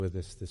With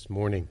us this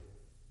morning.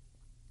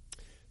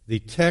 The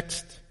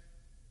text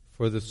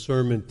for the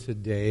sermon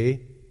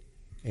today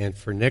and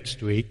for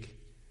next week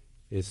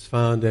is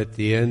found at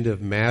the end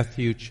of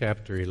Matthew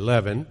chapter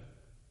 11,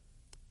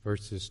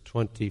 verses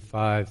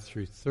 25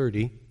 through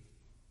 30.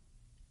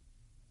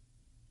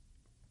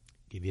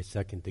 Give you a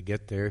second to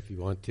get there if you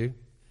want to.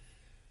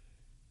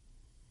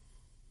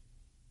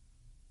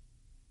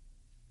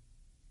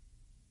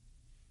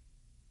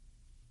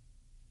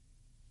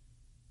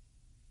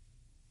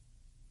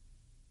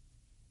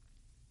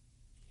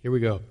 Here we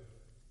go.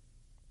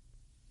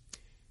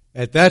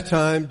 At that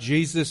time,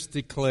 Jesus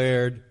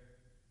declared,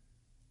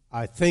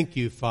 I thank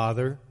you,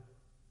 Father,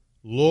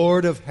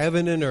 Lord of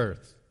heaven and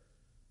earth,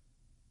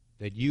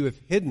 that you have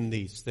hidden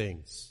these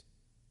things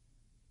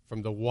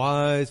from the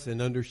wise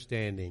and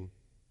understanding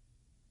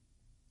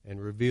and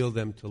revealed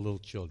them to little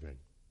children.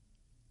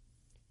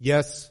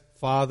 Yes,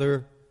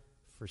 Father,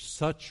 for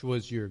such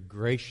was your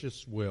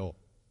gracious will.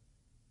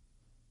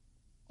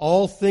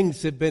 All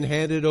things have been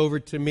handed over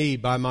to me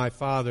by my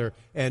Father,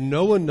 and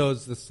no one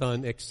knows the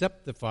Son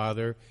except the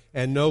Father,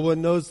 and no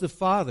one knows the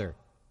Father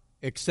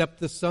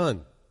except the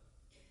Son,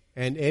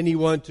 and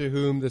anyone to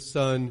whom the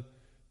Son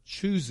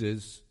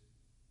chooses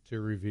to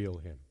reveal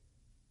him.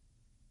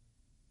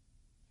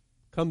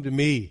 Come to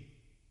me,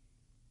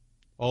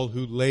 all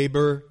who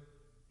labor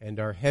and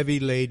are heavy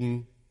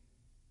laden,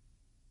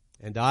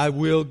 and I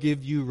will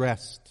give you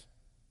rest.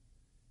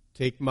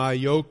 Take my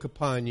yoke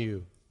upon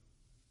you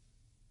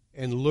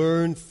and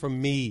learn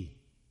from me,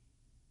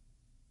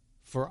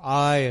 for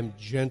I am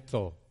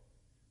gentle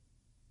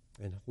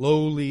and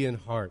lowly in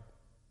heart,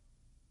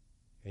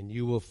 and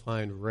you will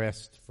find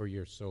rest for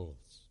your souls.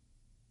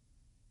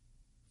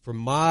 For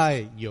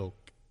my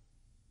yoke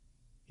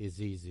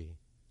is easy,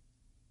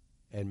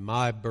 and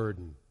my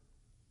burden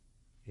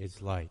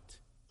is light.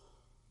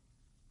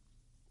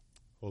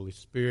 Holy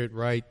Spirit,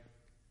 write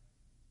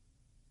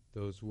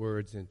those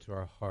words into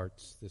our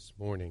hearts this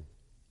morning.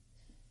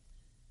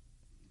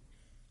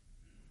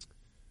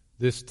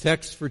 This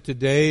text for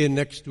today and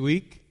next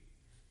week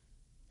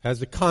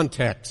has a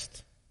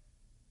context.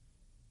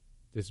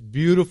 This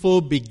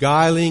beautiful,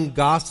 beguiling,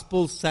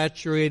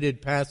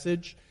 gospel-saturated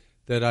passage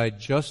that I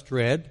just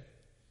read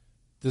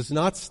does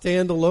not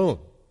stand alone,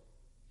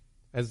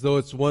 as though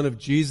it's one of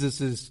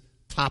Jesus'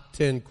 top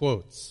 10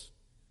 quotes.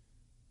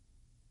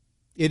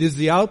 It is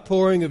the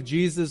outpouring of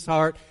Jesus'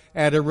 heart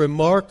at a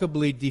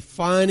remarkably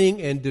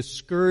defining and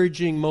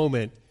discouraging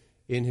moment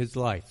in his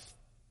life.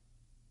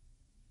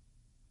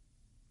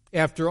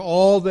 After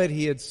all that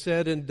he had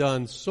said and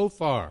done so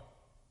far,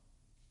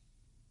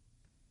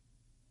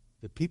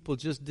 the people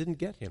just didn't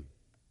get him.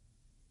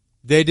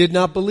 They did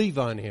not believe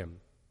on him.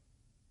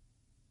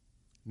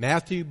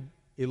 Matthew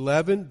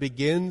 11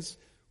 begins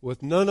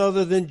with none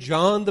other than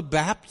John the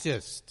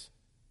Baptist,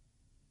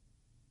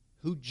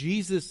 who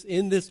Jesus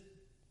in this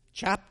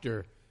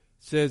chapter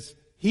says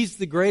he's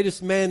the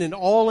greatest man in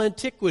all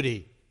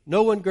antiquity.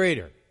 No one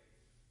greater.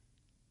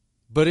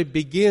 But it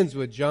begins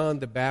with John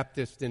the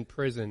Baptist in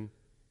prison,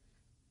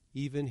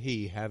 even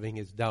he having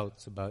his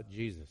doubts about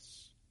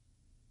Jesus.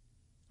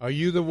 Are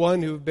you the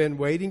one who've been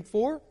waiting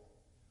for?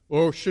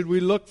 Or should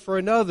we look for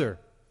another?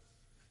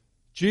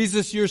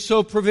 Jesus, you're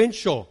so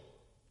provincial.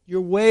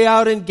 You're way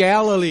out in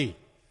Galilee,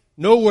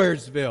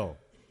 Nowheresville.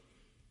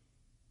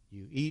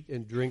 You eat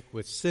and drink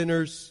with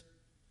sinners.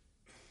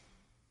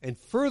 And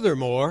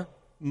furthermore,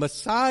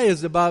 Messiah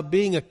is about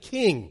being a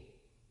king.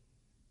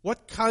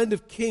 What kind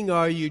of king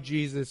are you,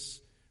 Jesus,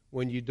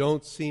 when you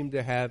don't seem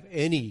to have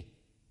any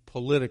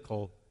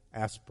political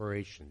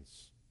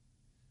aspirations?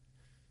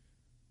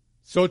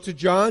 So to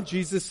John,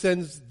 Jesus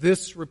sends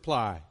this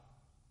reply.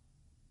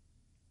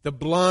 The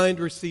blind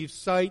receive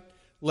sight,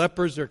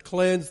 lepers are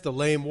cleansed, the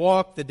lame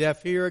walk, the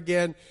deaf hear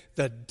again,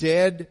 the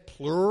dead,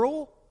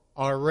 plural,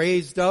 are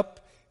raised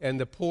up, and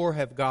the poor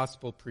have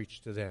gospel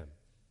preached to them.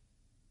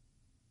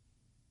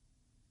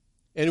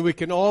 And we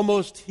can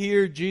almost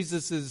hear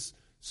Jesus'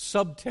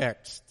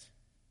 subtext.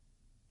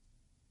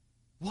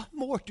 What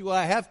more do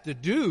I have to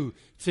do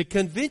to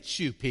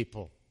convince you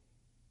people?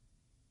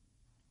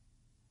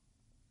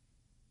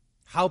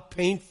 How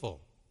painful,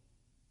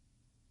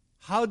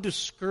 how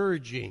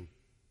discouraging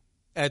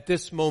at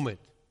this moment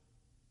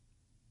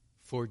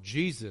for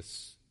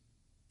Jesus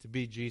to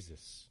be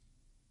Jesus.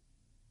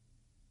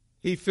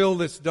 He filled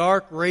this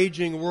dark,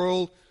 raging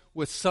world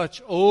with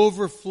such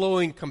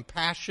overflowing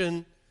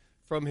compassion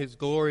from his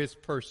glorious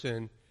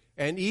person.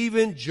 And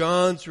even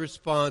John's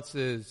response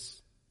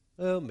is,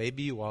 well,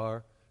 maybe you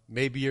are,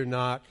 maybe you're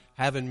not,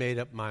 haven't made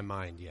up my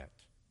mind yet.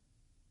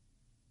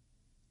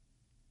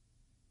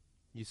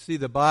 You see,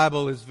 the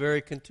Bible is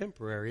very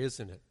contemporary,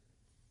 isn't it?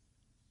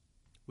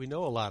 We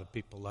know a lot of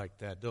people like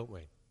that, don't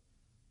we?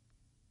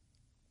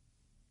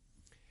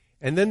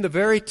 And then the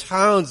very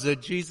towns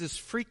that Jesus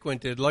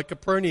frequented, like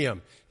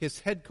Capernaum, his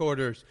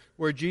headquarters,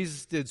 where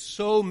Jesus did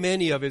so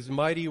many of his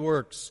mighty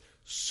works,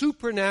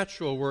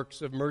 supernatural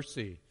works of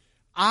mercy,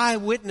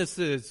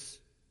 eyewitnesses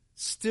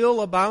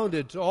still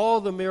abounded to all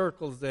the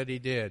miracles that he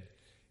did.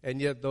 And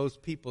yet those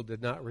people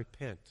did not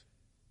repent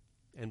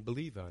and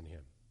believe on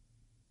him.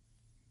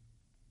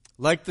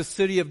 Like the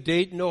city of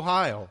Dayton,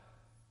 Ohio,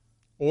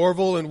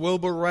 Orville and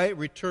Wilbur Wright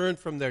returned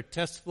from their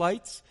test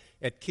flights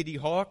at Kitty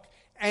Hawk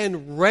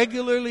and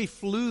regularly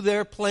flew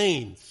their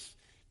planes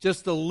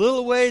just a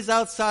little ways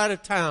outside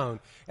of town.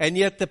 And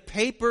yet the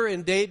paper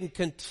in Dayton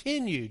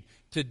continued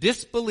to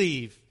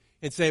disbelieve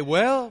and say,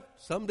 well,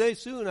 someday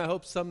soon I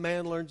hope some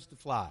man learns to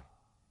fly.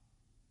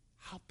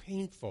 How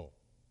painful.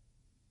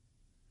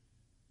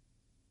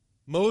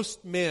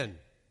 Most men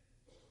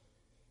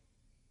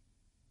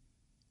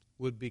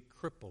would be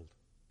crippled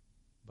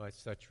by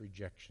such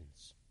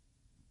rejections,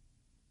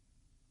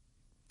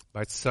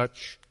 by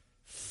such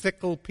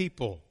fickle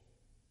people.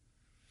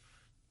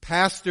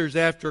 Pastors,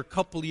 after a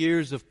couple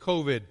years of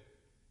COVID,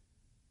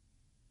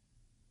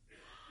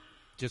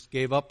 just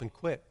gave up and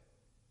quit.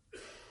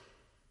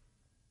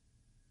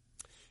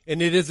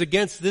 And it is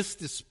against this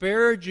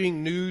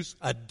disparaging news,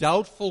 a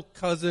doubtful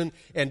cousin,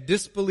 and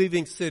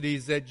disbelieving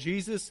cities that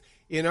Jesus,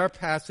 in our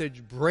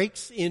passage,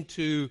 breaks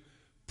into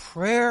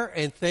prayer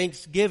and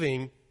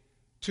thanksgiving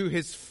to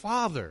his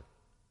Father.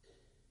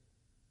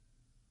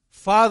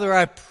 Father,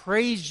 I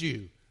praise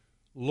you,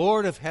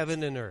 Lord of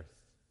heaven and earth.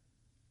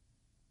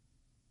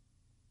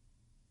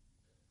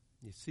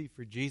 You see,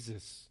 for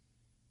Jesus,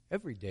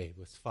 every day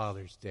was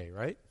Father's Day,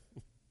 right?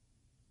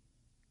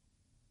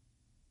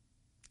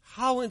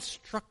 How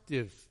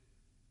instructive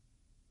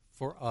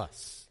for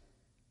us.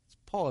 Let's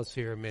pause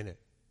here a minute.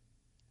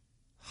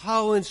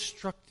 How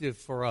instructive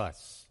for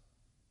us.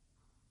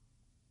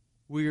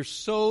 We are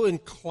so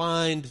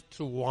inclined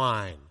to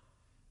whine,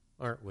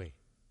 aren't we?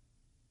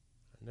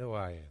 I know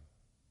I am.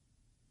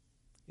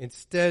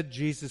 Instead,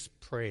 Jesus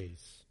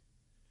prays.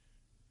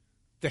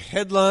 The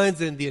headlines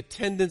and the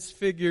attendance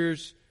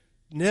figures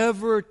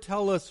never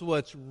tell us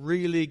what's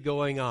really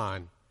going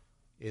on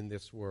in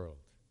this world.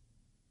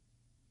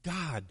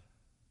 God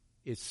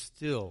is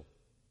still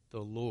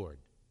the Lord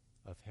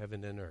of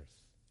heaven and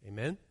earth.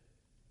 Amen?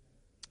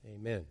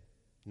 Amen.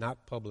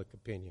 Not public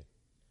opinion.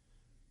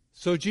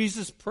 So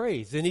Jesus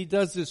prays, and he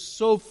does this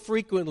so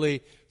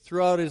frequently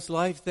throughout his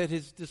life that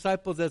his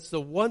disciples, that's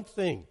the one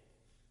thing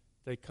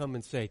they come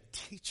and say,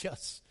 teach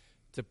us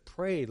to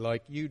pray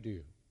like you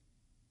do.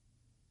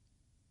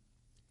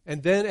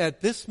 And then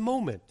at this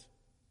moment,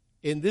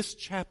 in this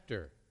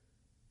chapter,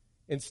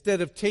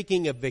 instead of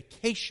taking a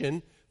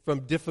vacation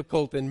from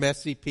difficult and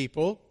messy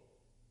people,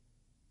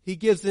 he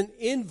gives an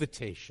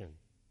invitation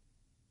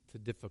to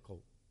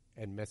difficult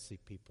and messy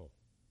people.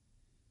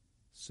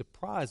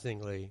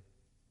 Surprisingly,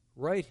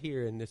 right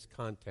here in this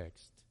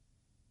context,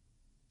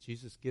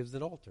 Jesus gives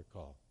an altar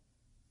call.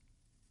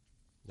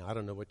 Now, I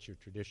don't know what your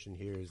tradition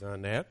here is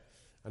on that.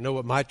 I know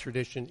what my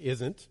tradition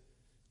isn't.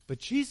 But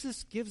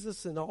Jesus gives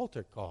us an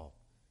altar call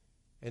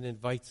and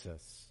invites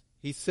us.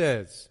 He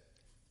says,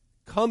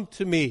 come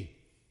to me,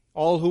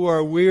 all who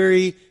are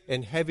weary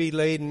and heavy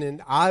laden,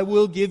 and I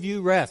will give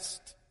you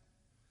rest.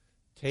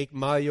 Take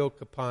my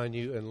yoke upon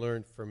you and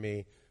learn from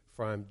me,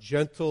 for I am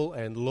gentle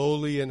and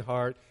lowly in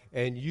heart,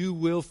 and you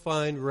will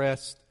find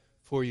rest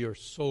for your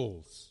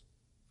souls.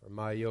 For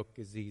my yoke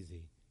is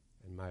easy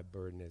and my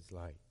burden is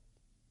light.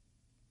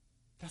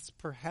 That's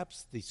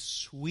perhaps the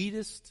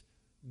sweetest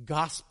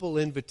gospel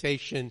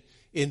invitation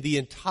in the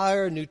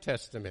entire New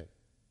Testament.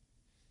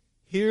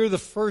 Here the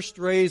first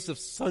rays of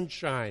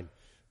sunshine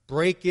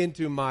break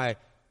into my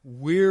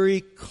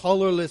weary,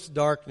 colorless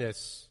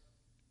darkness,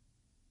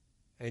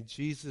 and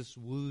Jesus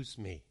woos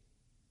me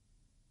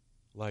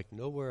like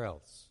nowhere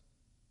else.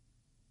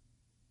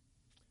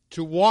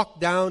 To walk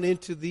down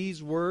into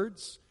these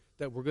words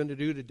that we're going to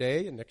do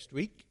today and next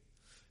week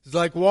is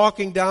like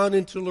walking down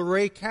into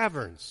Luray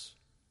Caverns.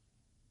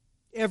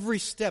 Every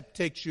step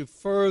takes you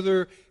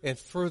further and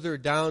further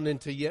down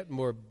into yet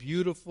more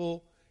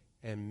beautiful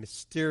and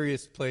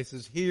mysterious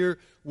places. Here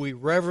we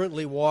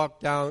reverently walk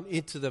down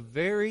into the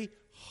very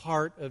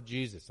heart of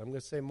Jesus. I'm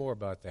going to say more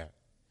about that.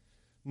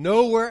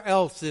 Nowhere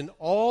else in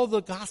all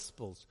the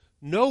Gospels,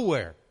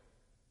 nowhere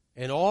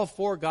in all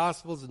 4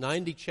 Gospels,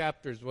 90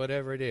 chapters,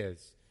 whatever it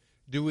is,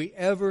 do we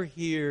ever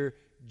hear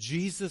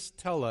Jesus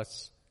tell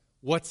us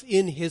what's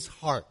in his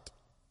heart.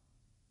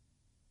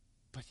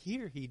 But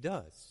here he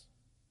does.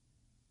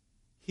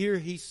 Here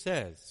he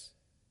says,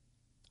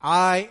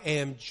 I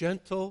am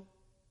gentle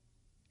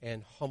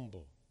and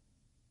humble.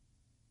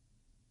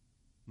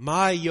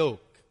 My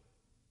yoke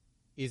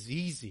is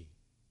easy.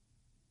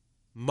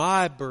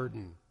 My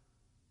burden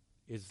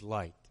is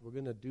light. We're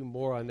going to do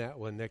more on that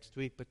one next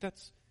week, but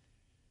that's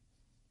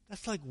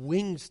like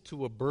wings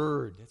to a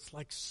bird. It's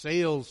like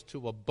sails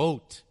to a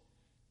boat.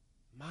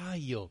 My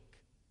yoke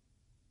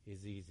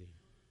is easy.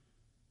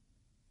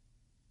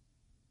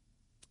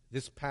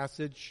 This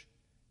passage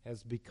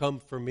has become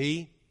for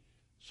me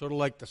sort of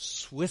like the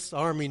Swiss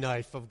Army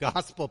knife of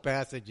gospel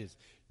passages.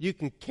 You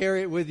can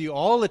carry it with you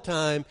all the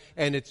time,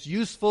 and it's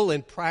useful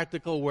and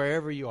practical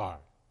wherever you are.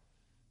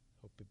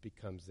 Hope it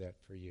becomes that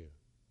for you.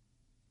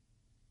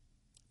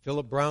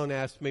 Philip Brown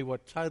asked me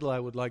what title I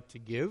would like to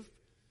give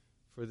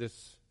for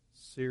this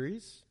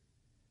series,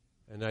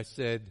 and I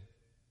said,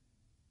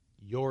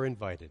 You're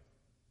invited.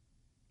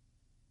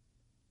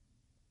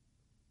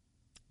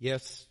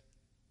 Yes,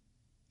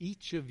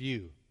 Each of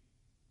you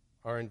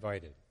are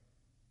invited.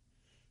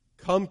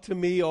 Come to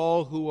me,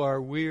 all who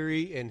are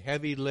weary and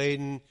heavy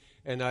laden,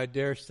 and I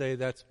dare say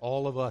that's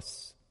all of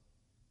us.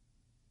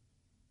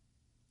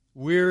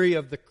 Weary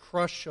of the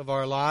crush of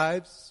our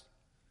lives,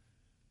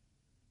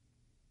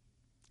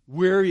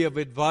 weary of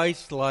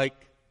advice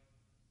like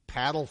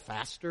paddle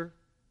faster,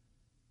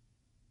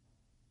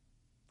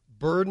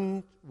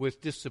 burdened with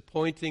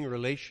disappointing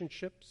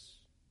relationships,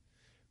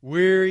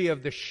 weary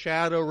of the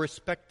shadow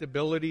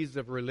respectabilities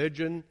of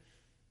religion,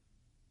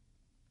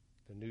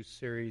 the new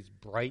series,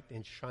 Bright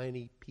and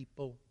Shiny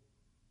People,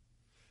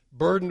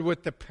 burdened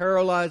with the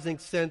paralyzing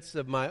sense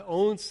of my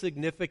own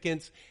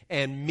significance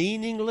and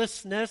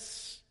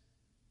meaninglessness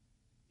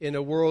in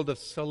a world of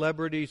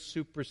celebrity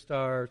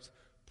superstars,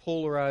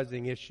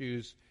 polarizing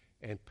issues,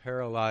 and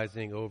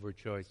paralyzing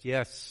overjoys.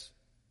 Yes,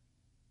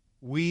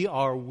 we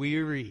are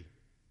weary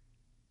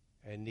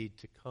and need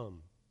to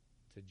come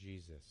to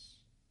Jesus.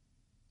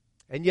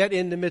 And yet,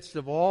 in the midst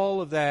of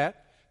all of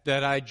that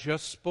I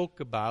just spoke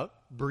about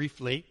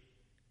briefly,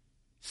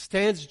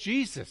 stands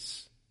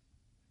Jesus.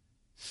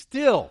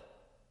 Still,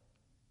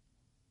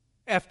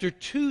 after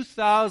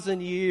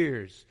 2,000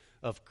 years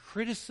of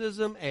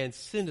criticism and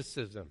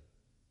cynicism,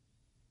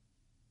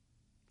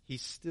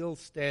 He's still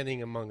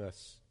standing among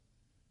us,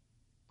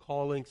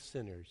 calling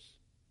sinners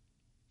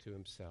to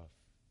Himself,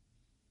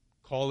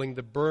 calling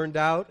the burned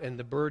out and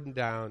the burdened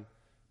down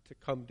to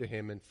come to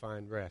Him and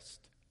find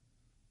rest.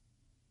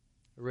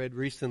 I read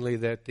recently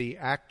that the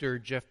actor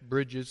Jeff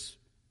Bridges,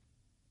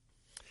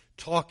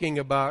 talking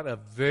about a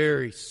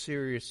very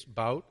serious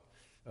bout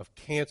of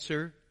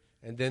cancer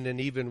and then an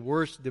even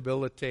worse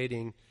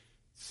debilitating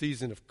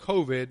season of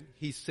COVID,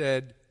 he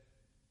said,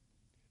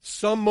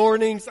 "Some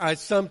mornings I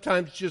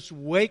sometimes just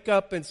wake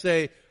up and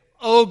say,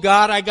 'Oh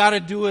God, I got to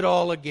do it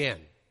all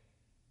again.'"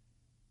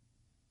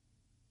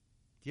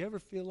 Do you ever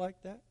feel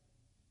like that?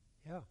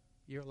 Yeah,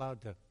 you're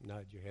allowed to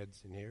nod your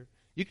heads in here.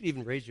 You can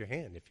even raise your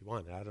hand if you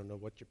want. I don't know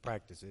what your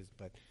practice is,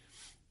 but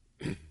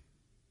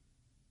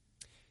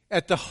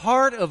at the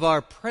heart of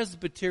our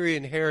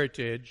Presbyterian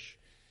heritage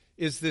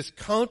is this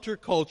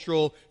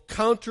countercultural,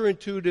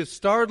 counterintuitive,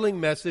 startling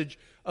message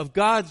of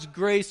God's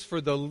grace for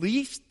the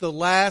least, the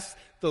last,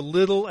 the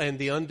little, and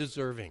the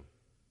undeserving.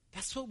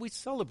 That's what we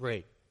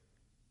celebrate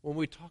when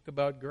we talk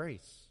about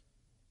grace.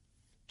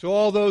 To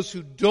all those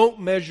who don't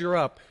measure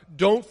up,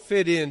 don't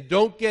fit in,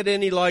 don't get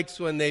any likes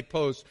when they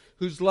post,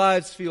 whose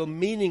lives feel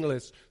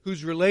meaningless,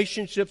 whose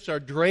relationships are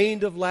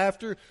drained of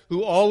laughter,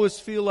 who always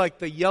feel like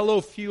the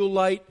yellow fuel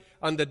light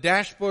on the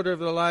dashboard of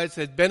their lives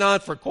has been on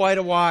for quite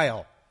a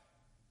while.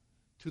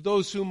 To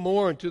those who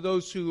mourn, to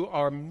those who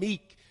are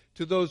meek,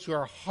 to those who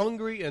are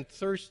hungry and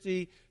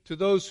thirsty, to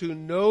those who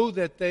know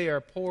that they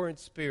are poor in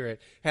spirit,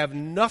 have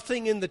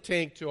nothing in the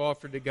tank to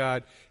offer to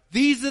God,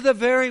 these are the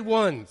very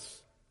ones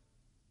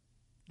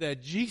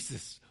that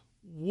Jesus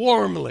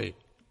warmly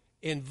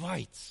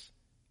invites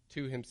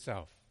to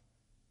Himself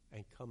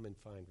and come and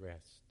find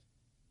rest.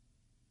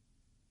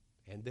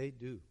 And they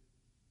do.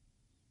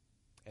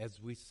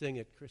 As we sing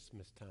at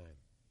Christmas time,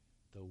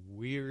 the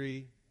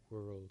weary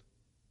world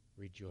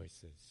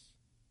rejoices.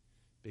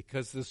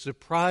 Because the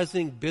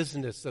surprising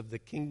business of the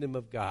kingdom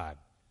of God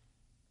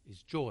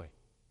is joy.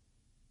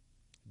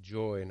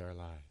 Joy in our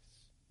lives.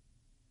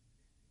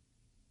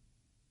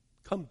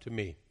 Come to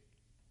me.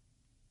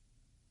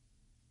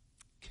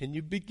 Can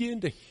you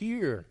begin to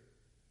hear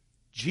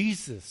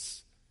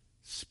Jesus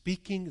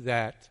speaking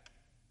that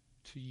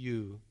to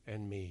you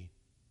and me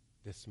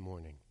this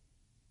morning?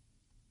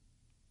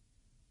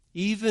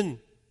 Even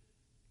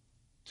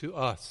to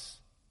us,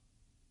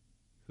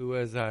 who,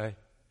 as I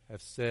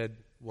have said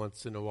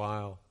once in a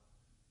while,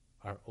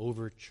 are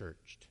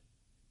over-churched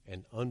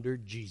and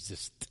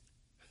under-Jesused.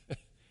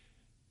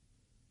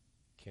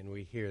 Can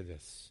we hear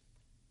this?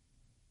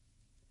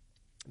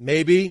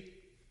 Maybe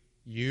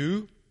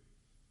you,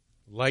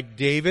 like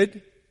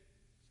David,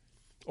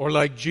 or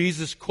like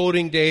Jesus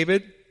quoting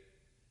David,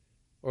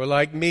 or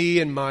like me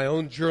in my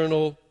own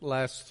journal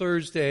last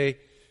Thursday,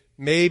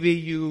 maybe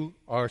you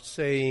are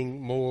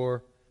saying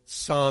more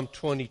Psalm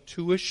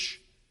 22-ish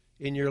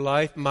in your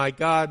life. My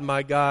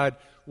God,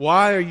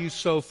 why are you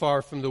so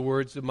far from the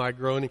words of my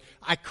groaning?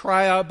 I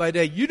cry out by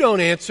day, you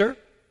don't answer.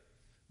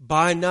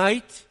 By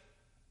night,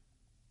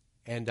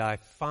 and I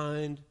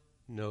find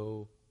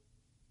no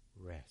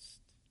rest.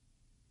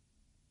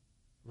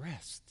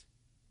 Rest.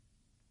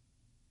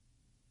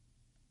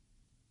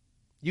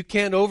 You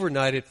can't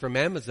overnight it from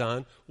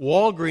Amazon.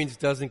 Walgreens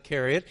doesn't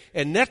carry it.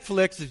 And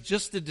Netflix is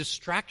just a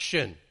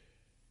distraction.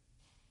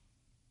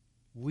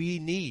 We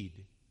need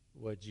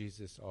what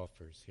Jesus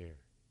offers here.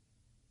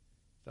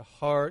 The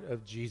heart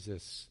of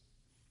Jesus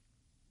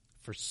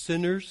for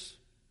sinners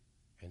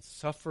and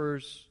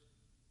sufferers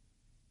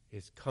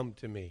is, come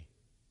to me.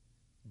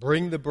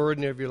 Bring the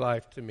burden of your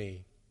life to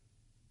me,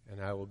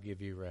 and I will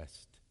give you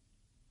rest.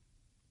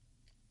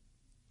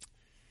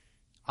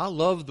 I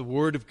love the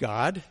Word of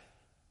God.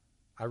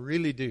 I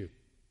really do.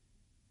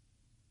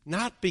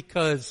 Not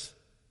because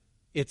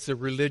it's a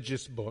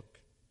religious book,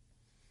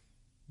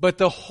 But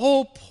the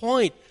whole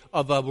point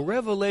of a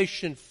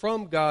revelation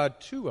from God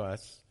to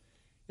us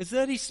is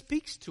that He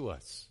speaks to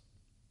us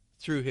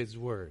through His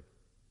Word.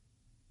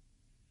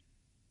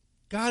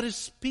 God is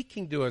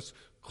speaking to us,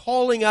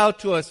 calling out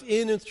to us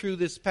in and through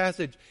this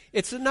passage.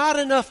 It's not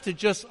enough to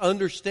just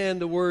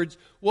understand the words.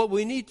 What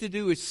we need to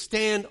do is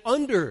stand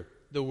under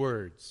the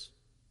words,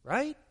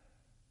 right?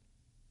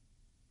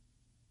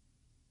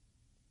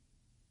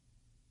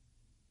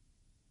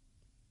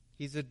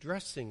 He's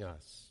addressing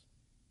us.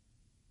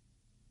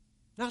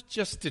 Not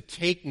just to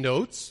take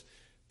notes,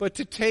 but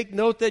to take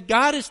note that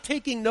God is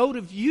taking note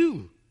of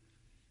you.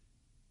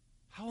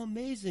 How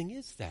amazing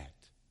is that?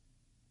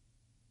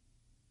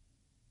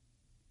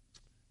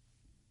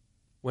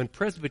 When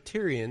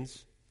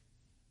Presbyterians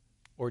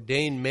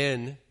ordain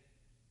men,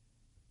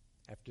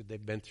 after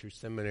they've been through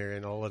seminary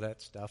and all of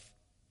that stuff,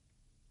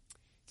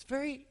 it's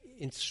very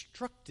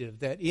instructive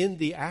that in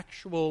the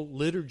actual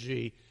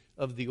liturgy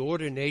of the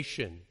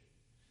ordination,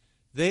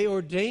 they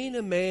ordain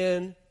a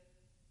man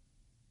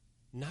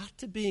not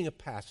to being a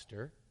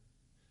pastor,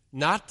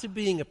 not to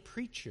being a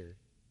preacher.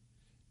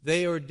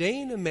 They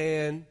ordain a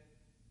man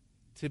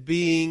to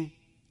being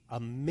a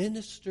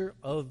minister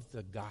of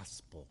the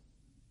gospel.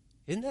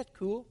 Isn't that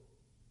cool?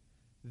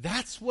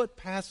 That's what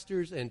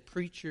pastors and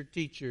preacher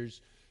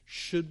teachers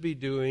should be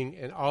doing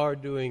and are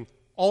doing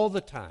all the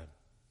time,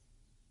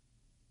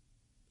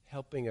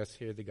 helping us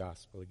hear the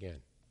gospel again.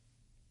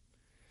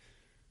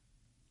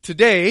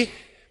 Today,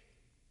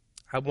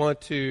 I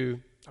want to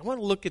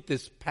look at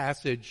this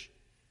passage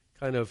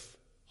kind of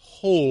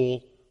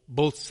whole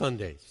both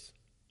Sundays.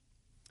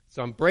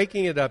 So I'm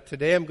breaking it up.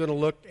 Today I'm going to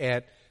look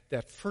at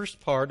that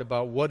first part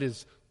about what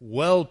is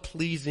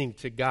well-pleasing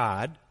to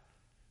God,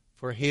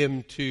 for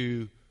Him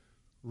to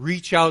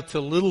reach out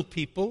to little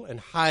people and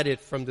hide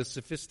it from the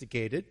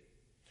sophisticated,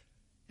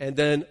 and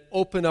then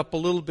open up a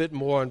little bit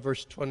more on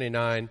verse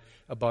 29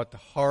 about the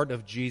heart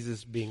of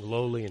Jesus being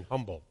lowly and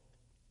humble.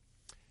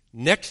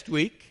 Next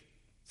week,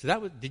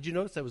 did you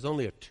notice that was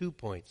only a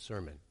 2-point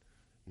sermon?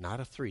 Not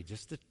a 3,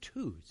 just a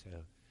 2. So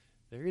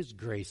there is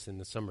grace in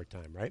the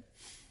summertime, right?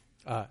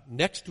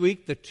 Next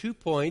week, the 2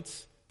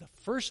 points, the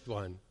first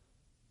one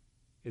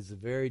is a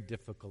very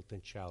difficult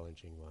and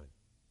challenging one.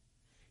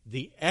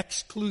 The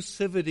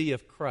exclusivity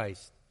of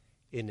Christ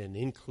in an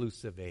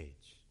inclusive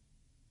age.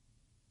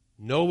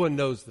 No one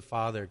knows the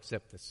Father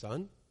except the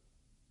Son,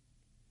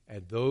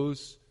 and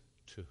those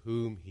to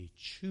whom He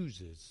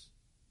chooses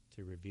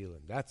to reveal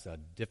Him. That's a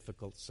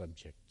difficult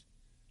subject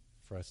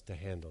for us to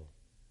handle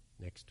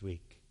next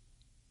week.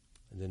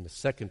 And then the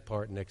second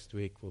part next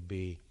week will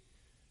be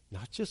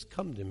not just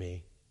come to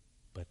me,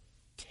 but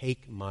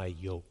take my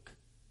yoke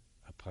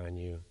upon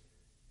you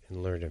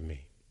and learn of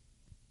me.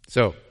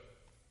 So,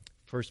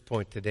 first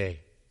point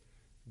today,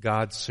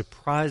 God's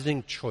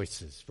surprising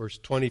choices. Verse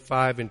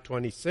 25 and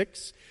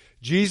 26.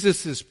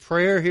 Jesus'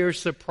 prayer here,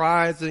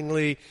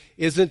 surprisingly,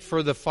 isn't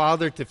for the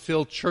Father to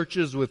fill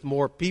churches with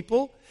more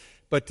people,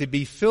 but to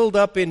be filled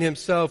up in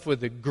Himself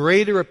with a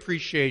greater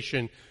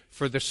appreciation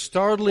for the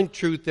startling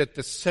truth at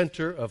the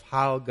center of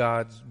how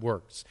God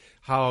works,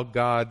 how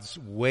God's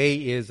way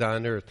is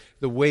on earth,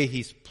 the way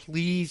He's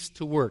pleased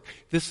to work.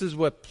 This is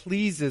what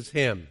pleases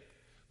Him.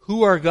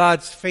 Who are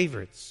God's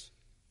favorites?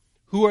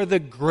 Who are the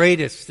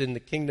greatest in the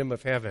kingdom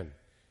of heaven?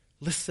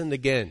 Listen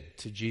again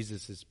to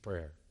Jesus'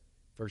 prayer.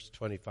 Verse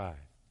 25.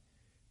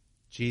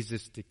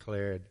 Jesus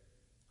declared,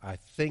 I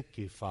thank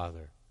you,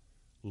 Father,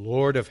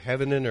 Lord of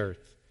heaven and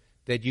earth,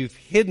 that you've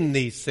hidden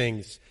these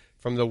things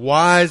from the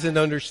wise and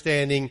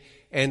understanding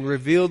and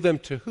revealed them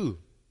to who?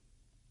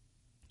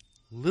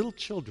 Little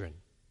children.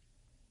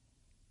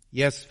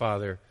 Yes,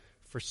 Father,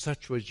 for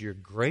such was your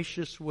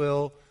gracious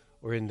will,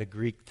 or in the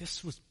Greek,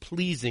 this was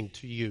pleasing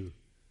to you,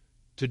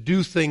 to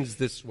do things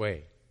this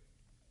way.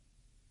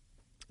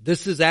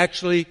 This is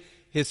actually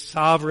His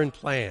sovereign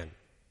plan.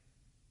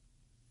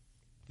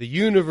 The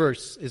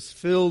universe is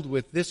filled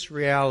with this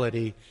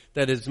reality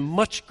that is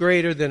much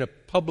greater than a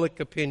public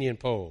opinion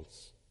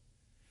polls.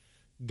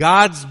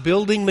 God's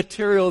building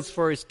materials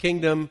for His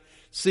kingdom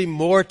seem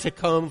more to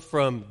come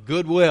from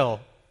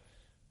goodwill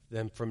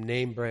than from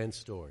name brand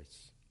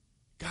stores.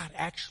 God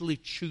actually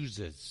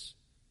chooses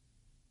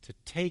to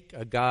take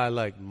a guy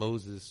like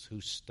Moses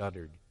who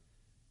stuttered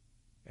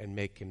and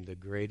make him the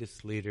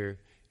greatest leader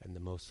and the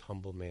most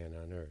humble man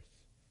on earth.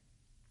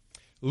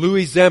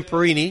 Louis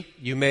Zamperini,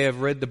 you may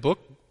have read the book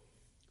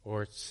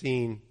or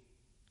seen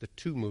the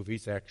 2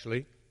 movies,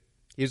 actually.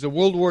 He's a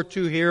World War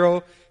II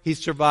hero. He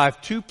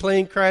survived 2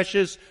 plane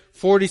crashes,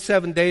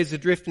 47 days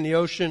adrift in the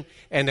ocean,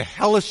 and a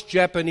hellish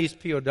Japanese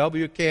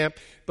POW camp.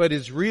 But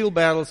his real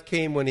battles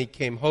came when he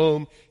came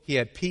home. He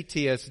had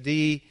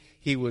PTSD.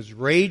 He was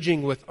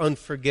raging with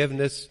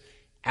unforgiveness,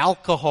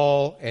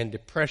 alcohol, and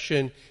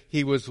depression.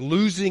 He was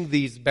losing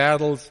these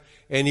battles,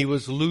 and he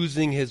was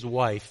losing his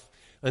wife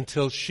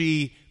until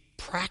she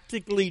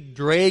practically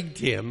dragged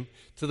him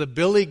to the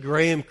Billy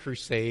Graham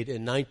crusade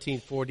in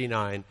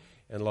 1949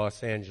 in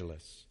Los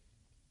Angeles.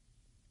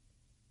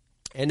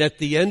 And at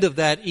the end of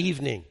that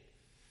evening,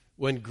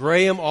 when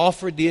Graham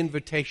offered the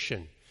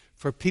invitation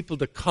for people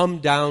to come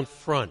down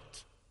front.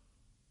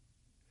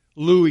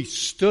 Louis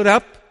stood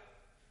up,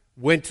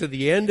 went to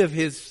the end of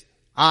his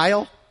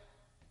aisle,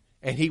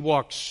 and he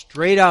walked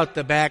straight out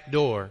the back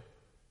door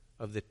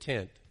of the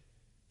tent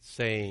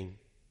saying,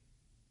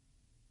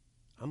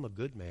 I'm a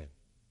good man.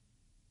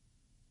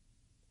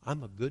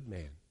 I'm a good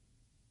man.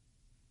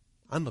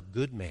 I'm a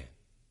good man.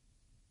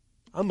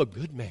 I'm a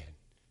good man.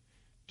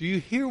 Do you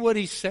hear what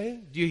he's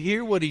saying? Do you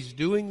hear what he's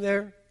doing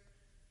there?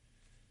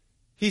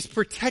 He's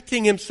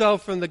protecting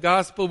himself from the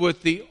gospel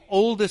with the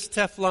oldest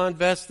Teflon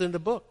vest in the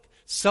book,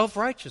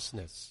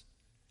 self-righteousness.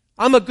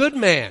 I'm a good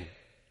man.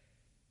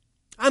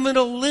 I'm an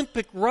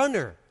Olympic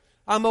runner.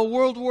 I'm a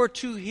World War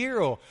II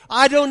hero.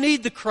 I don't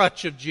need the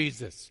crutch of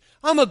Jesus.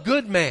 I'm a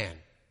good man.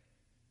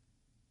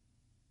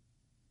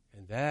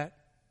 And that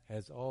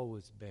has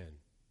always been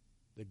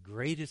the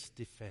greatest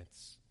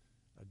defense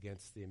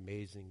against the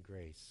amazing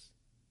grace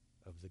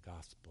of the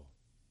gospel.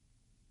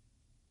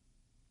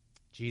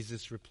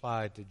 Jesus'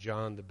 reply to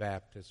John the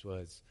Baptist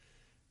was,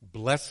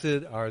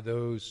 "Blessed are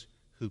those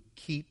who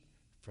keep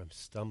from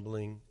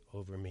stumbling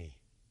over me."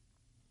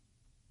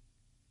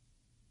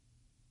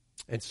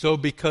 And so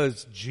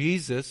because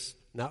Jesus,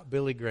 not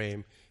Billy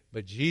Graham,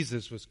 but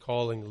Jesus was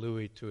calling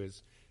Louis to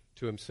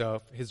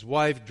himself, his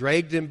wife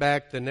dragged him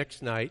back the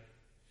next night.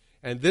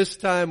 And this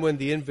time when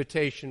the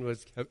invitation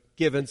was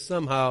given,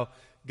 somehow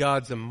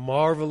God's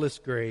marvelous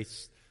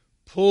grace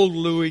pulled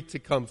Louis to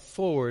come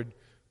forward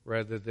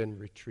rather than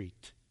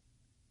retreat.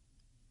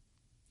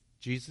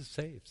 Jesus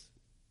saves.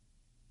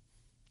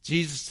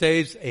 Jesus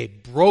saves a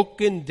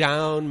broken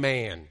down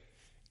man,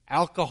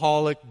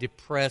 alcoholic,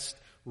 depressed,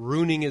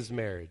 ruining his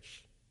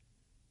marriage,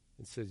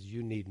 and says,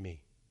 you need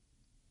me.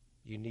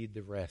 You need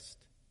the rest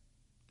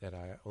that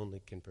I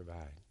only can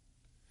provide.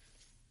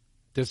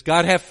 Does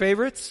God have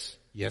favorites?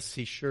 Yes,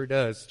 he sure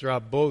does.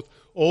 Throughout both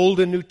Old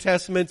and New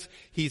Testaments,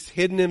 he's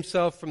hidden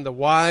himself from the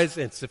wise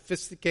and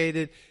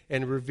sophisticated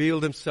and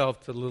revealed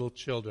himself to little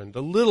children,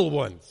 the little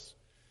ones,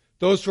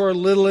 those who are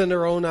little in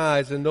their own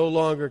eyes and no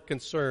longer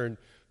concerned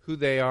who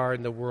they are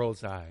in the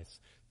world's eyes.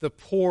 The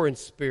poor in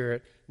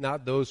spirit,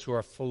 not those who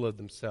are full of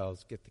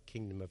themselves, get the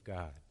kingdom of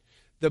God.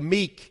 The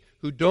meek,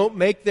 who don't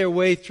make their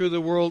way through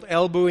the world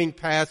elbowing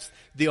past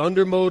the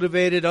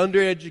undermotivated,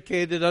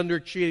 undereducated,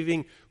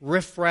 underachieving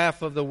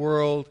riffraff of the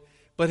world.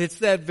 But it's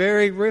that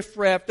very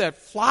riffraff that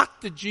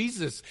flocked to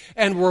Jesus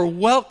and were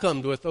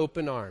welcomed with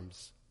open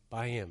arms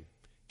by him.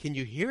 Can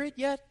you hear it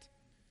yet?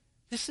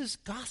 This is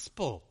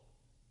gospel.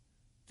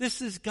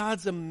 This is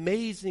God's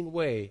amazing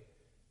way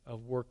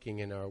of working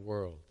in our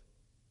world.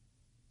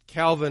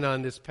 Calvin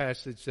on this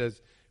passage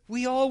says,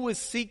 we always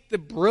seek the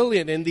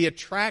brilliant and the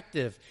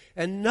attractive,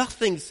 and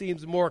nothing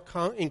seems more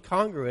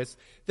incongruous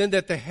than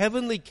that the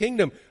heavenly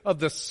kingdom of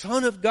the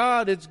Son of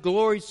God, its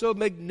glory so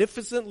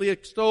magnificently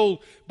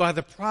extolled by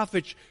the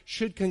prophets,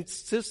 should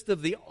consist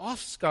of the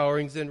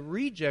offscourings and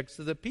rejects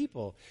of the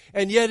people.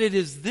 And yet it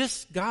is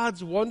this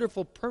God's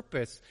wonderful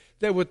purpose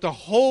that with the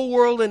whole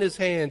world in his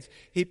hands,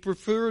 he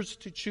prefers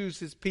to choose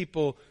his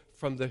people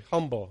from the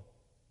humble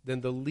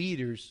than the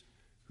leaders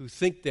who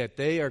think that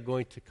they are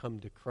going to come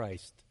to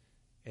Christ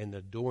and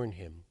adorn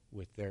him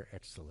with their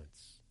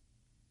excellence.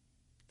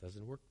 It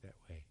doesn't work that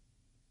way.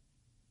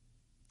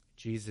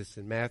 Jesus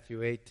in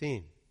Matthew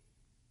 18,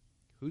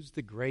 who's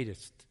the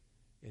greatest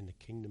in the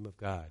kingdom of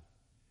God?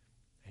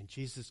 And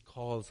Jesus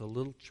calls a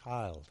little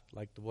child,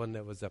 like the one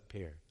that was up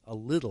here, a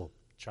little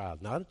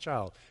child, not a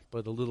child,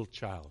 but a little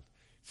child,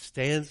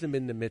 stands him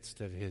in the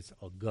midst of his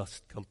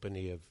august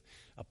company of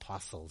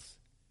apostles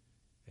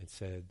and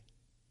said,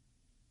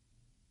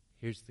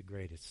 here's the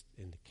greatest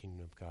in the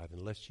kingdom of God.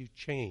 Unless you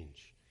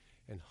change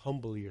and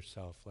humble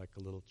yourself like a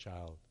little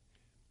child,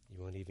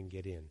 you won't even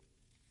get in.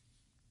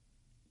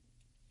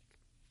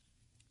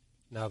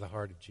 Now the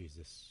heart of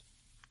Jesus.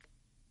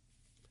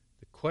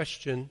 The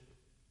question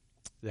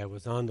that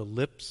was on the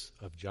lips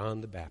of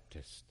John the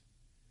Baptist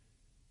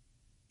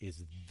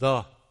is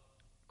the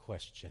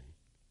question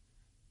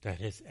that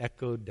has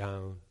echoed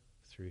down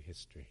through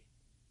history.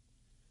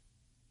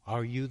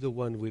 Are you the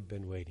one we've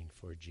been waiting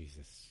for,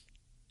 Jesus?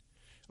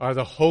 Are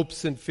the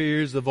hopes and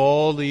fears of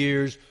all the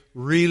years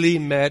really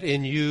met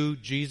in you,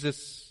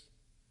 Jesus?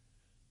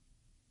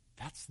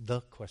 That's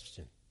the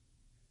question.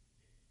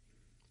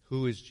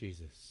 Who is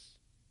Jesus?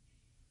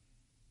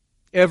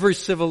 Every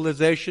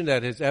civilization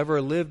that has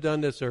ever lived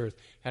on this earth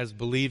has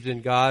believed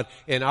in God,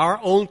 and our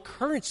own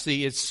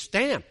currency is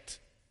stamped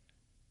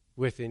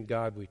with "In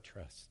God We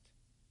Trust."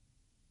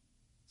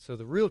 So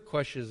the real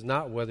question is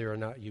not whether or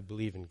not you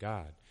believe in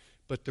God,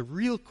 but the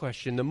real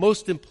question, the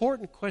most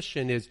important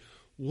question is,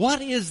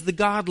 what is the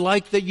God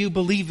like that you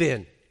believe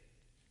in?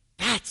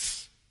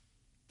 That's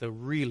the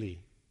really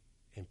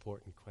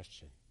important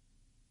question.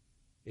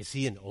 Is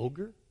he an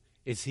ogre?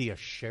 Is he a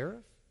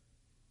sheriff?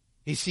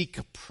 Is he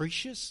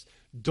capricious,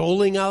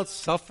 doling out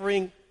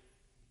suffering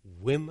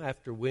whim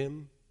after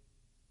whim?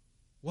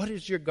 What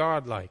is your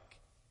God like?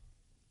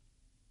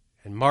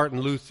 And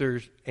Martin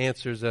Luther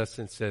answers us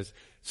and says,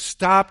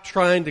 stop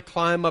trying to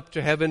climb up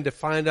to heaven to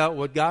find out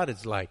what God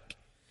is like.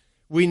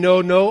 We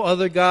know no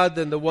other God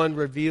than the one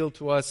revealed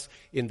to us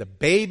in the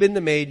babe in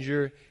the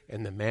manger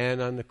and the man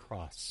on the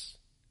cross.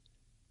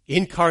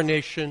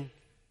 Incarnation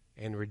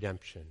and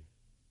redemption.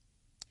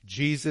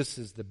 Jesus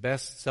is the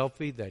best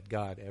selfie that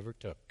God ever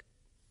took.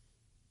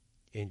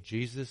 In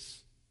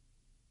Jesus,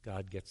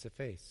 God gets a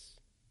face.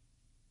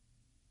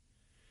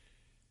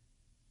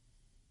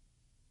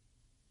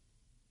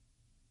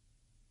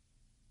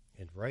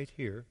 And right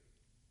here,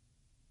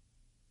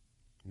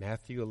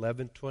 Matthew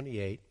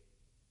 11:28,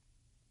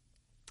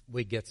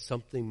 we get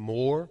something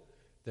more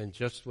than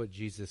just what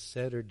Jesus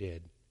said or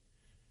did.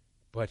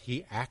 But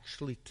he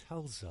actually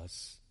tells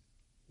us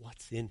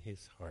what's in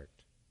his heart.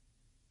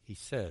 He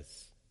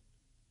says,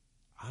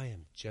 I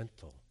am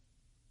gentle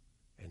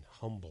and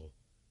humble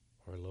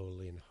or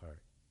lowly in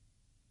heart.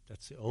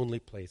 That's the only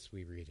place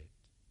we read it.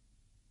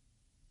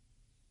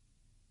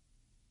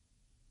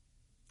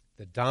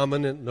 The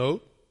dominant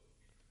note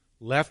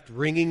left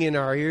ringing in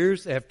our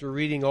ears after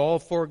reading all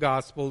four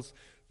Gospels,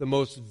 the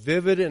most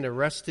vivid and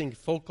arresting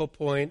focal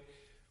point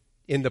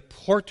in the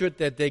portrait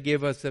that they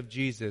give us of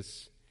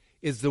Jesus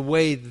is the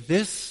way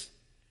this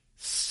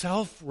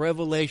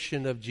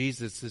self-revelation of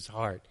Jesus'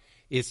 heart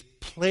is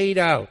played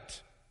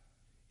out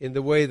in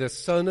the way the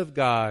Son of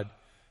God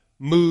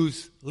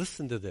moves,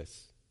 listen to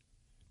this,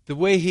 the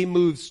way he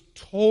moves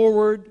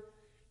toward,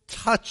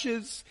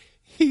 touches,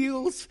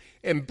 heals,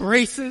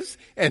 embraces,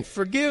 and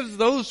forgives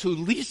those who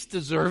least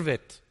deserve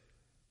it.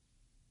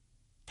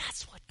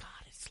 That's what God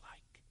is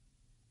like.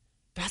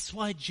 That's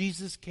why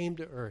Jesus came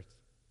to earth,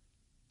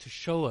 to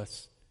show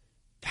us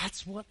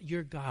that's what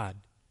your God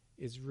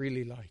is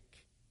really like.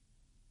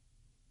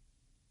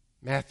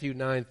 Matthew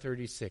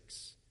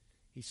 9:36.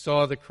 He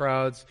saw the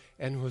crowds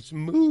and was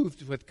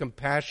moved with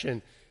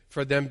compassion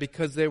for them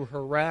because they were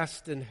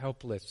harassed and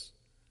helpless,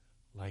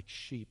 like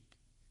sheep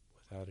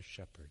without a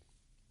shepherd.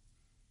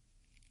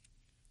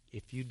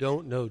 If you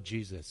don't know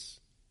Jesus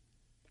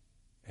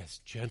as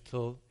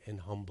gentle and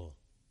humble,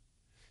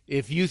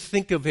 if you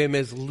think of him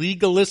as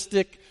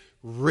legalistic,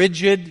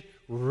 rigid,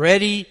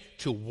 ready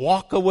to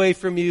walk away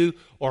from you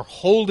or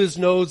hold his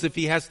nose if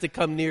he has to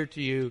come near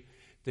to you,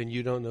 then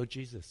you don't know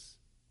Jesus.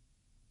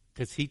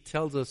 Because he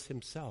tells us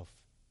himself,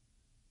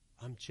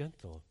 I'm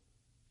gentle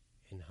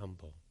and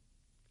humble.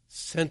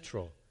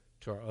 Central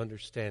to our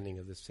understanding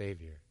of the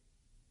Savior.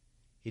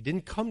 He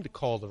didn't come to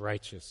call the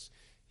righteous.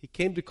 He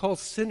came to call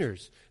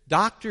sinners.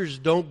 Doctors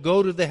don't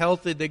go to the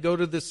healthy, they go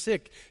to the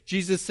sick.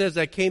 Jesus says,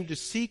 I came to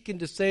seek and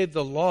to save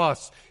the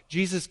lost.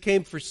 Jesus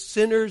came for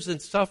sinners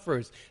and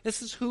sufferers.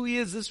 This is who he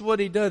is. This is what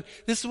he does.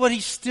 This is what he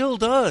still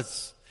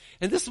does.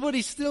 And this is what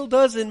he still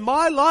does in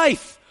my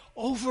life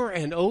over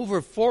and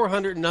over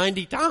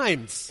 490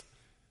 times.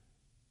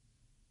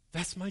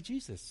 That's my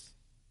Jesus.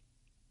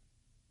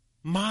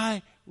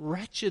 My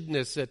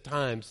wretchedness at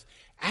times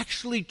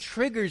actually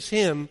triggers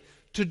him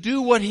to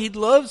do what he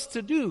loves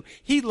to do.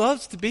 He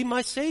loves to be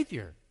my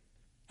Savior.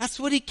 That's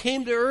what he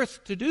came to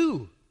earth to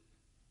do.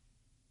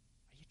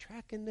 Are you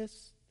tracking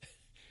this?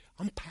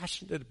 I'm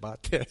passionate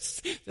about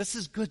this. This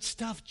is good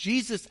stuff.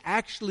 Jesus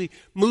actually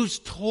moves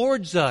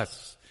towards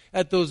us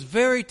at those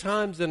very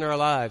times in our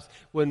lives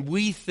when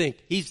we think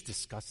he's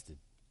disgusted.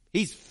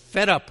 He's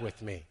fed up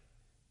with me.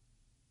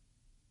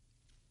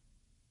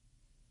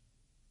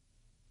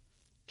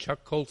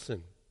 Chuck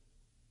Colson,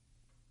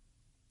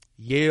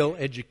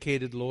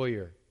 Yale-educated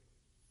lawyer,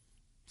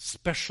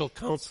 special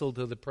counsel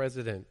to the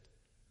president,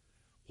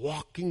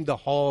 walking the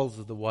halls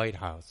of the White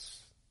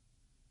House.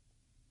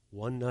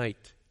 One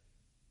night,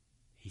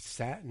 he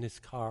sat in his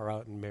car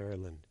out in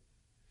Maryland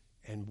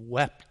and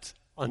wept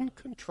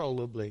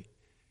uncontrollably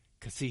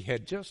because he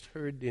had just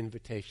heard the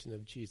invitation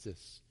of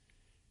Jesus.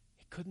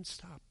 He couldn't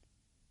stop.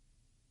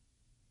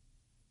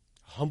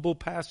 A humble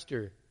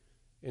pastor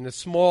in a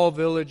small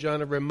village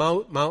on a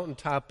remote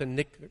mountaintop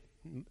in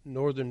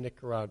northern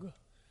Nicaragua.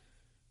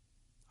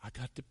 I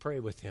got to pray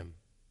with him.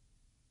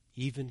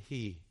 Even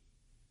he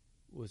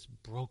was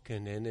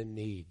broken and in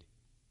need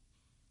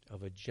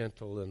of a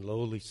gentle and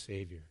lowly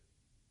Savior.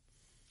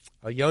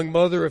 A young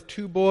mother of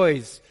 2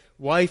 boys,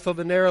 wife of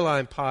an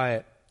airline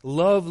pilot,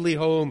 lovely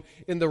home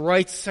in the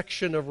right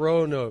section of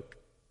Roanoke,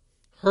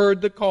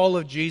 heard the call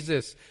of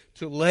Jesus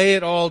to lay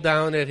it all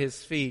down at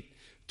his feet,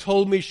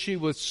 told me she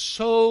was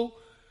so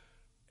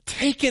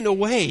taken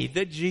away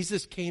that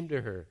Jesus came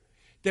to her,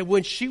 that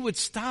when she would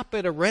stop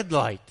at a red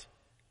light,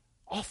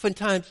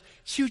 oftentimes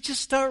she would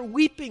just start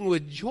weeping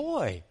with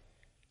joy.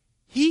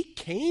 He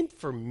came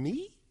for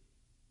me?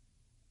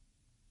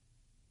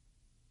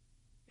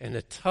 And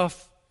a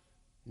tough,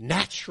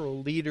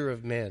 natural leader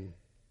of men,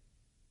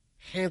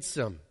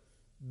 handsome,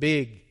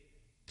 big,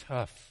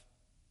 tough,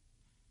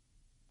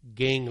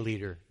 gang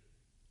leader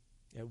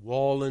at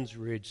Wallens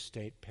Ridge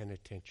State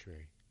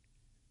Penitentiary,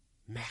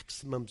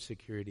 maximum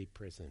security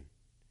prison.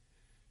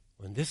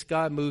 When this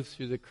guy moved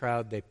through the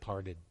crowd, they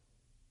parted.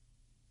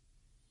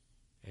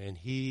 And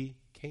he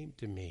came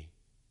to me.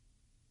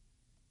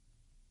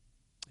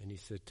 And he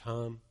said,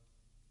 Tom,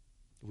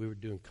 we were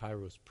doing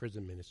Kairos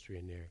prison ministry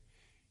in there.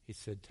 He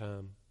said,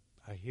 Tom,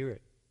 I hear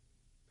it.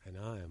 And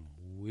I am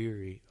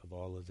weary of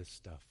all of this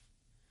stuff.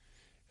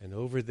 And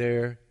over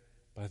there,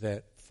 by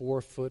that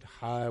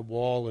 4-foot-high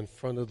wall in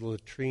front of the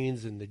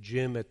latrines in the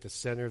gym at the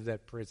center of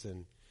that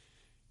prison,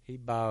 he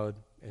bowed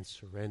and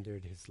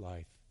surrendered his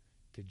life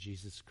to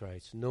Jesus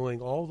Christ,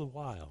 knowing all the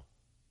while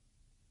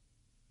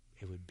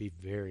it would be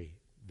very,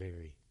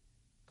 very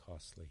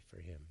costly for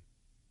him.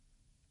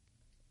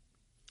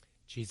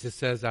 Jesus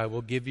says, I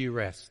will give you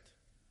rest.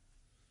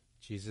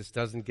 Jesus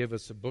doesn't give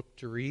us a book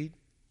to read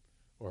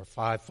or a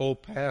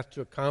 5-fold path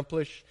to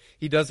accomplish.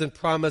 He doesn't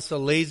promise a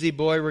lazy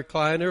boy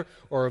recliner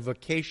or a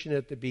vacation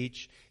at the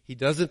beach. He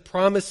doesn't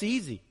promise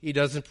easy. He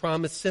doesn't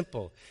promise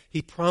simple.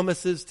 He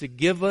promises to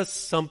give us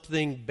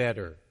something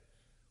better.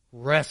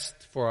 Rest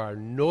for our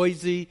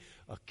noisy,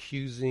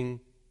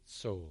 accusing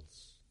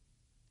souls.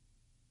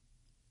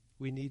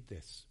 We need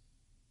this.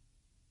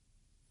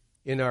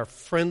 In our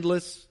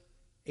friendless,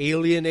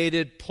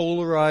 alienated,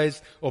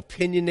 polarized,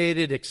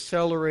 opinionated,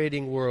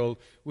 accelerating world,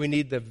 we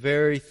need the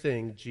very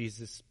thing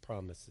Jesus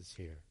promises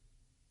here.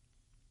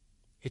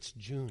 It's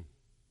June.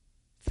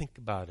 Think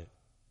about it.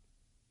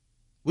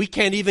 We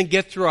can't even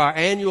get through our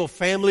annual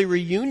family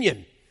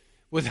reunion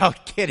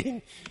without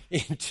getting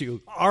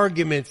into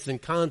arguments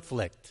and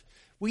conflict.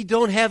 We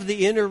don't have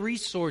the inner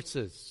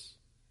resources.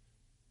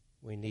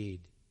 We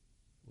need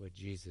what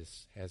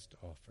Jesus has to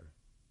offer.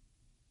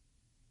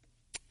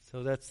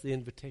 So that's the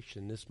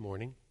invitation this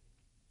morning.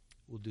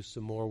 We'll do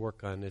some more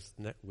work on this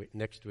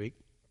next week.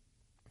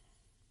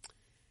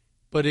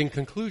 But in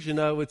conclusion,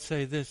 I would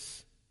say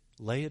this: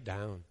 lay it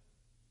down.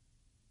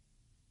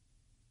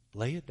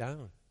 Lay it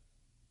down.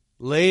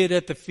 Lay it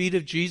at the feet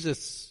of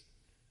Jesus.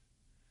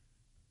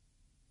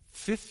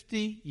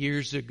 50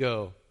 years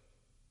ago,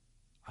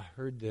 I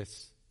heard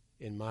this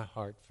in my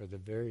heart for the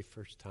very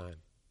first time.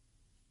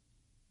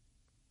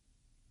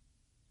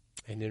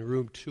 And in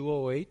room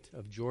 208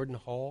 of Jordan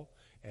Hall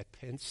at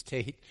Penn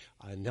State,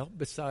 I knelt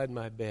beside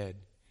my bed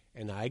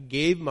and I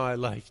gave my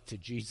life to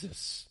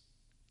Jesus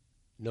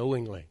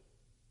knowingly.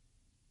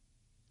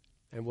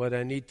 And what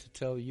I need to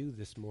tell you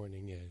this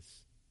morning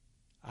is,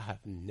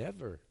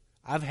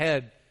 I've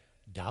had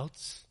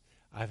doubts,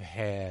 I've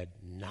had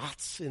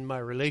knots in my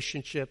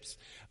relationships,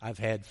 I've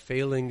had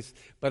failings,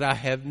 but I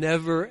have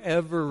never,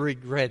 ever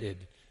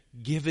regretted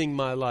giving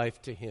my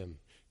life to Him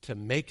to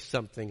make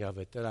something of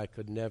it that I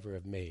could never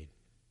have made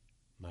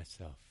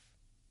myself.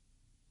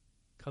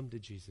 Come to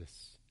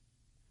Jesus.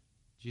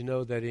 Do you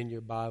know that in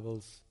your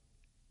Bibles,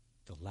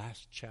 the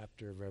last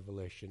chapter of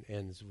Revelation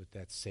ends with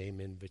that same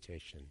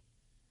invitation?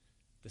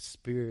 The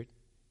Spirit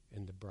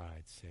and the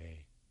bride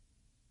say,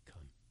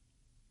 come.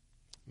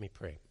 Let me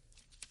pray.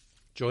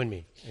 Join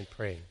me in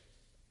praying.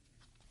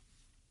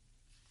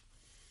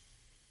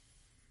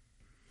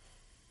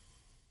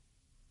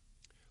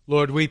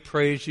 Lord, we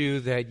praise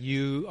you that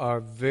you are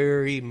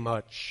very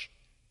much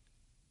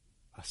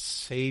a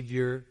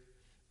Savior,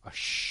 a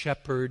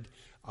shepherd,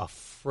 a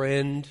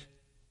friend,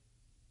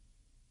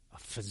 a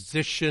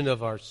physician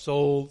of our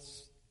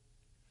souls.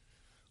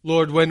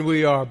 Lord, when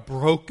we are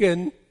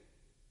broken,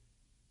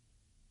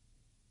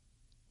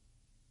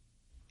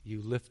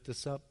 you lift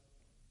us up.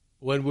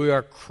 When we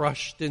are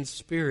crushed in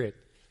spirit,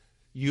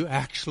 you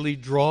actually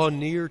draw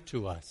near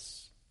to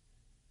us.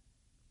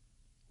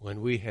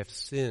 When we have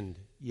sinned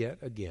yet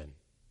again,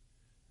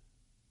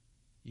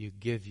 you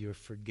give your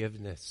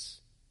forgiveness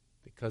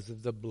because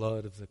of the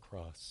blood of the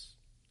cross.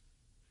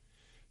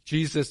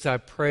 Jesus, I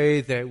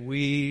pray that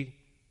we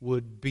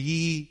would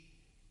be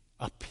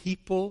a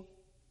people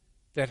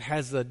that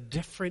has a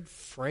different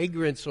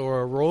fragrance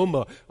or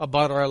aroma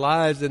about our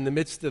lives in the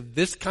midst of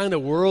this kind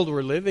of world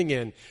we're living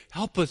in.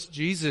 Help us,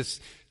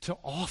 Jesus, to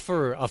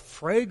offer a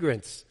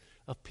fragrance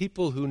of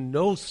people who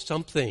know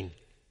something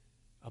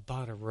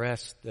about a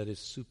rest that is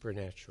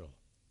supernatural.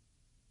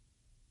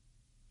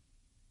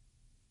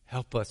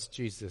 Help us,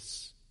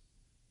 Jesus.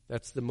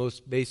 That's the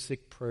most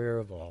basic prayer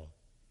of all.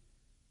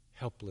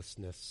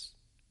 Helplessness.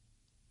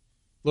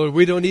 Lord,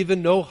 we don't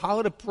even know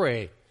how to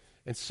pray.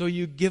 And so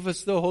you give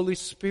us the Holy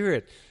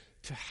Spirit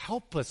to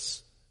help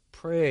us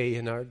pray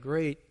in our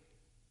great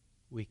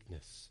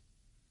weakness.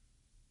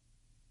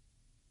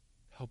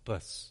 Help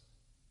us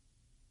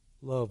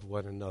love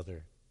one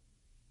another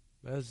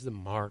as the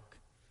mark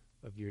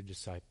of your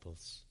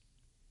disciples.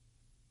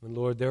 And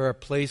Lord, there are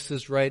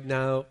places right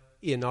now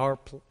in our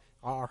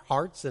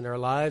hearts and our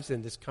lives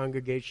in this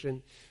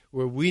congregation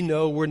where we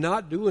know we're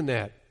not doing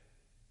that.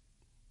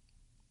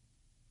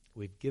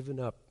 We've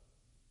given up,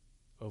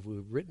 or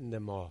we've written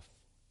them off.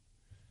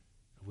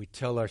 We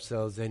tell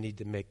ourselves they need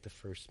to make the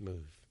first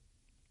move.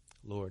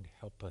 Lord,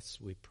 help us,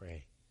 we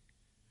pray,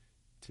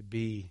 to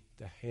be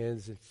the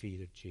hands and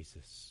feet of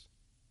Jesus.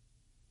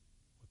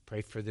 We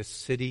pray for this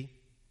city,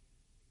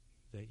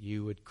 that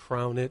you would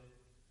crown it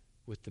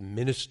with the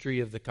ministry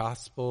of the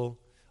gospel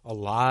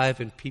alive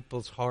in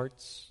people's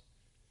hearts.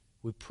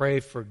 We pray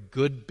for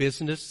good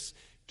business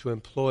to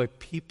employ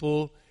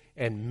people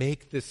and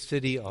make this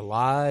city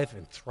alive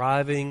and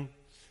thriving.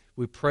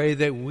 We pray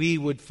that we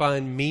would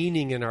find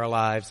meaning in our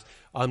lives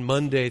on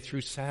Monday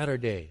through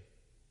Saturday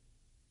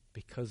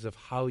because of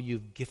how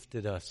you've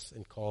gifted us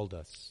and called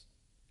us.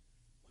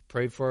 We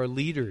pray for our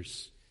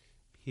leaders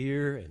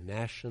here and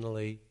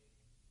nationally,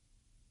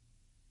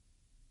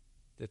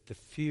 that the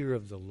fear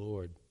of the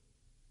Lord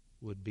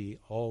would be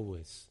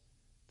always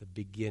the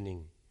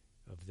beginning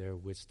of their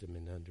wisdom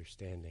and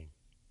understanding.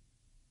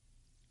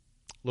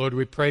 Lord,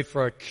 we pray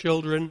for our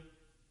children.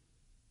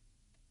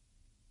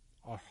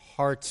 Our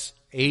hearts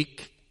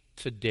ache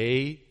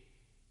today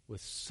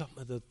with some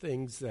of the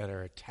things that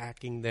are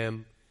attacking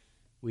them.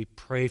 We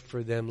pray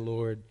for them,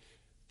 Lord,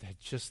 that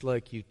just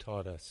like you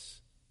taught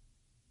us,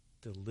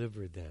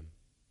 deliver them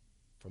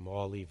from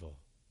all evil.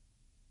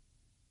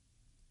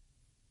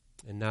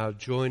 And now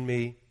join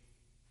me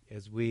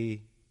as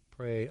we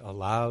pray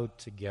aloud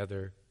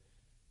together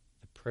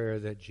the prayer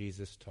that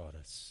Jesus taught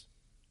us.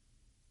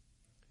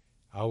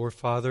 Our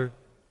Father,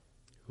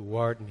 who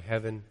art in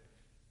heaven,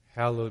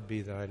 hallowed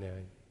be thy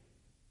name.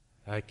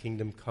 Thy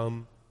kingdom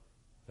come,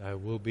 thy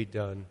will be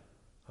done,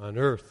 on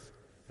earth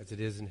as it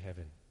is in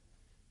heaven.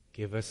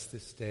 Give us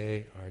this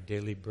day our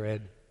daily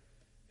bread,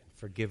 and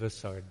forgive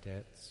us our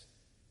debts,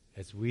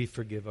 as we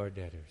forgive our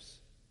debtors.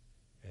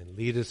 And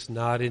lead us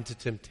not into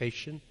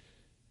temptation,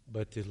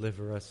 but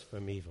deliver us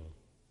from evil.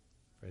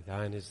 For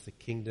thine is the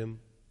kingdom,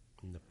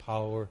 and the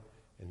power,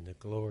 and the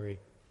glory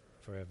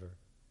forever.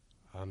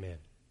 Amen.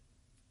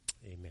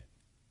 Amen.